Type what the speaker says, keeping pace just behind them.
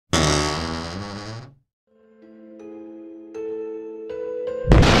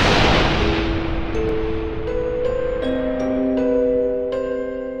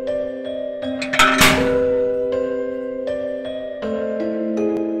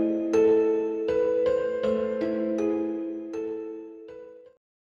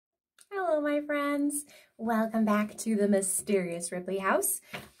Welcome back to the Mysterious Ripley House.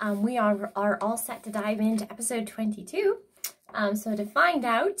 We are all set to dive into episode 22. So to find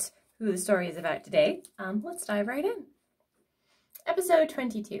out who the story is about today, let's dive right in. Episode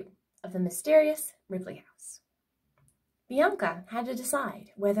 22 of the Mysterious Ripley House. Bianca had to decide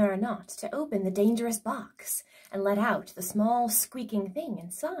whether or not to open the dangerous box and let out the small squeaking thing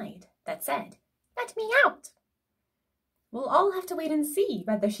inside that said, "Let me out." We'll all have to wait and see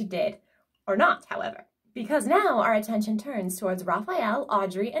whether she did or not, however. Because now our attention turns towards Raphael,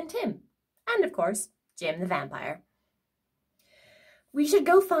 Audrey, and Tim. And, of course, Jim the vampire. "We should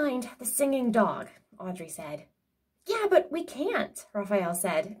go find the singing dog," Audrey said. "Yeah, but we can't," Raphael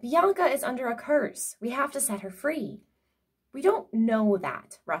said. "Bianca is under a curse. We have to set her free." "We don't know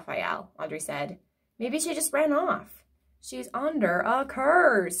that, Raphael," Audrey said. "Maybe she just ran off." "She's under a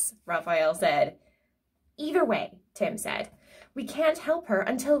curse," Raphael said. "Either way," Tim said. "We can't help her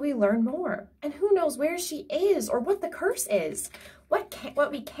until we learn more. And who knows where she is or what the curse is.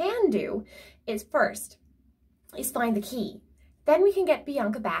 What we can do is first find the key. Then we can get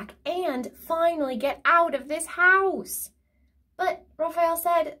Bianca back and finally get out of this house." "But," Raphael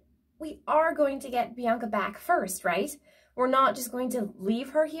said, "we are going to get Bianca back first, right? We're not just going to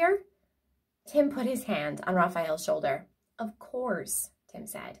leave her here?" Tim put his hand on Raphael's shoulder. "Of course," Tim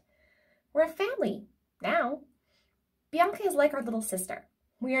said. "We're a family now. Bianca is like our little sister.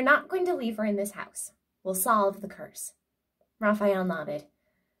 We are not going to leave her in this house. We'll solve the curse." Raphael nodded.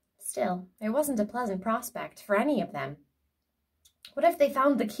 Still, it wasn't a pleasant prospect for any of them. What if they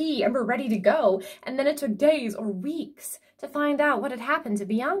found the key and were ready to go, and then it took days or weeks to find out what had happened to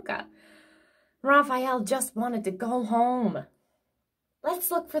Bianca? Raphael just wanted to go home.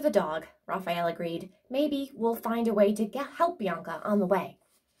 "Let's look for the dog," Raphael agreed. "Maybe we'll find a way to help Bianca on the way."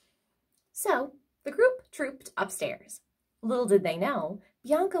 So, the group trooped upstairs. Little did they know,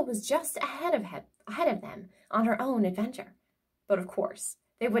 Bianca was just ahead of them on her own adventure. But of course,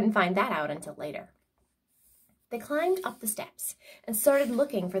 they wouldn't find that out until later. They climbed up the steps and started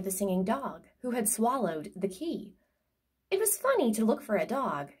looking for the singing dog who had swallowed the key. It was funny to look for a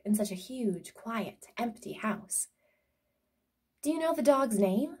dog in such a huge, quiet, empty house. "Do you know the dog's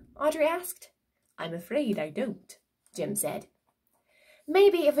name?" Audrey asked. "I'm afraid I don't," Jim said.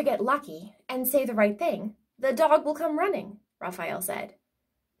 "Maybe if we get lucky and say the right thing, the dog will come running," Raphael said.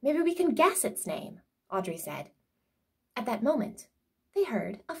 "Maybe we can guess its name," Audrey said. At that moment, they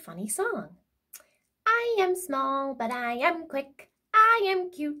heard a funny song. "I am small, but I am quick. I am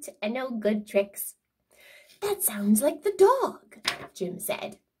cute and no good tricks." "That sounds like the dog," Jim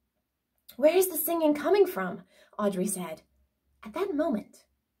said. "Where's the singing coming from?" Audrey said. At that moment,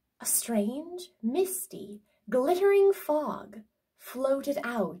 a strange, misty, glittering fog floated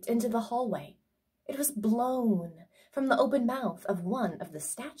out into the hallway. It was blown from the open mouth of one of the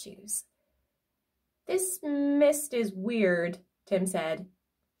statues. "This mist is weird," Tim said.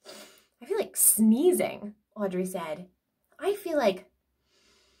 "I feel like sneezing," Audrey said. "I feel like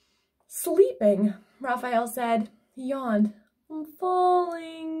sleeping," Raphael said. He yawned. "I'm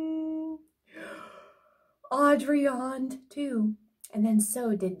falling." Audrey yawned too, and then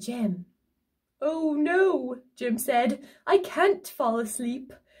so did Jim. "Oh no," Jim said. "I can't fall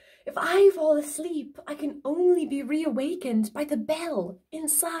asleep. If I fall asleep, I can only be reawakened by the bell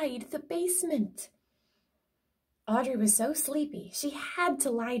inside the basement." Audrey was so sleepy she had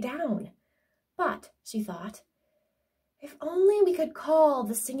to lie down. But, she thought, if only we could call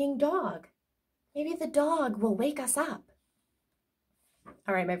the singing dog. Maybe the dog will wake us up.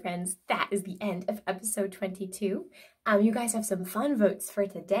 All right, my friends, that is the end of episode 22. You guys have some fun votes for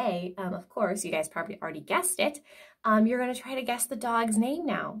today. Of course, you guys probably already guessed it. You're going to try to guess the dog's name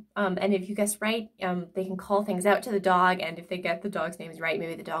now. And if you guessed right, they can call things out to the dog. And if they get the dog's names right,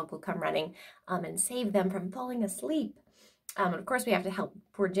 maybe the dog will come running and save them from falling asleep. And of course, we have to help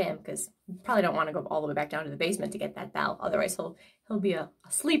poor Jim because we probably don't want to go all the way back down to the basement to get that bell. Otherwise, he'll be a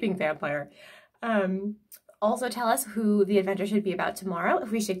sleeping vampire. Also tell us who the adventure should be about tomorrow, if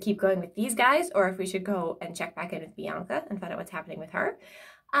we should keep going with these guys or if we should go and check back in with Bianca and find out what's happening with her.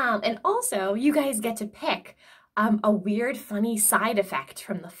 And also, you guys get to pick a weird, funny side effect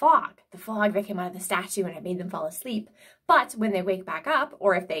from the fog that came out of the statue and it made them fall asleep. But when they wake back up,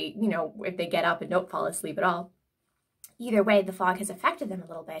 or if they get up and don't fall asleep at all, either way, the fog has affected them a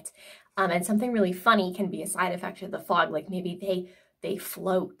little bit. And something really funny can be a side effect of the fog, like maybe they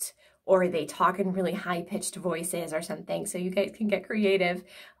float, or they talk in really high-pitched voices or something. So you guys can get creative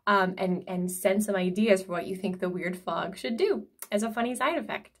and send some ideas for what you think the weird fog should do as a funny side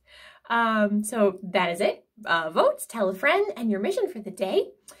effect. So that is it. Vote, tell a friend, and your mission for the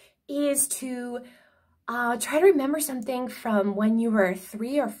day is to try to remember something from when you were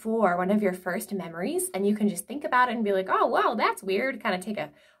 3 or 4, one of your first memories, and you can just think about it and be like, oh, wow, that's weird. Kind of take a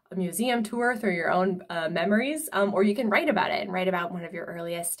museum tour through your own memories, or you can write about it and write about one of your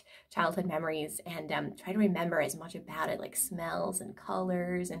earliest childhood memories and try to remember as much about it, like smells and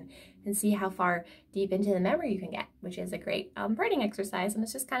colors, and see how far deep into the memory you can get, which is a great writing exercise, and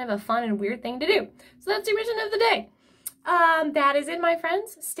it's just kind of a fun and weird thing to do. So that's your mission of the day. That is it, my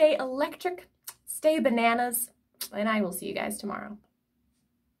friends. Stay electric, stay bananas, and I will see you guys tomorrow.